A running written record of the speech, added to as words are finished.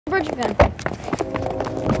bridge again.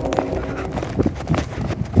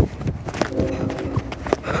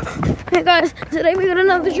 Hey guys, today we got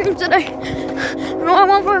another dream today. And all I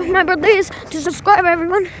want for my birthday is to subscribe,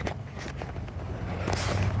 everyone.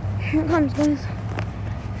 Here it comes, guys.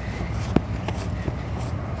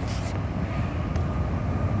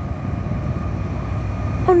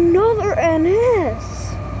 Another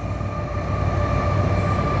NS.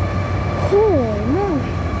 Holy moly.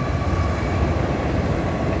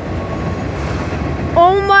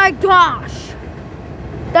 Oh my gosh.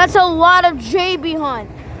 That's a lot of Jbhunt.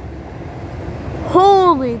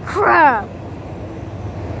 Holy crap.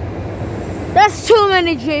 That's too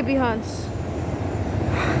many Jbhunts.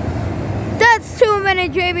 That's too many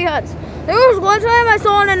Jbhunts. There was one time I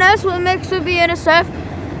saw an NS with mixed with BNSF,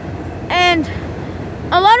 and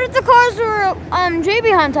a lot of the cars were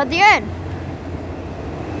Jbhunts at the end.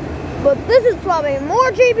 But this is probably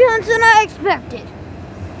more Jbhunts than I expected.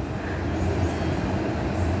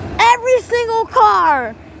 Every single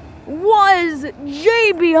car was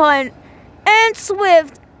Jbhunt and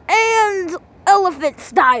Swift and Elephant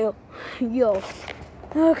style. Yo.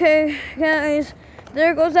 Okay, guys.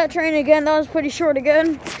 There goes that train again. That was pretty short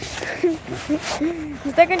again.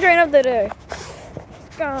 The second train of the day.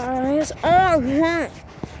 Guys, all I want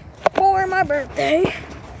for my birthday,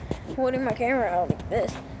 holding my camera out like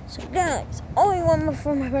this. So guys, all I want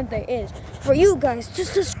for my birthday is for you guys to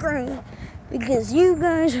subscribe, because you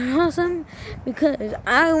guys are awesome, because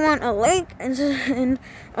I want a like and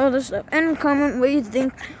all this stuff, and comment what you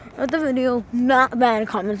think of the video. Not bad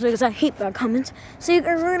comments, because I hate bad comments. See you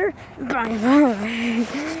guys later. Bye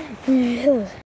bye.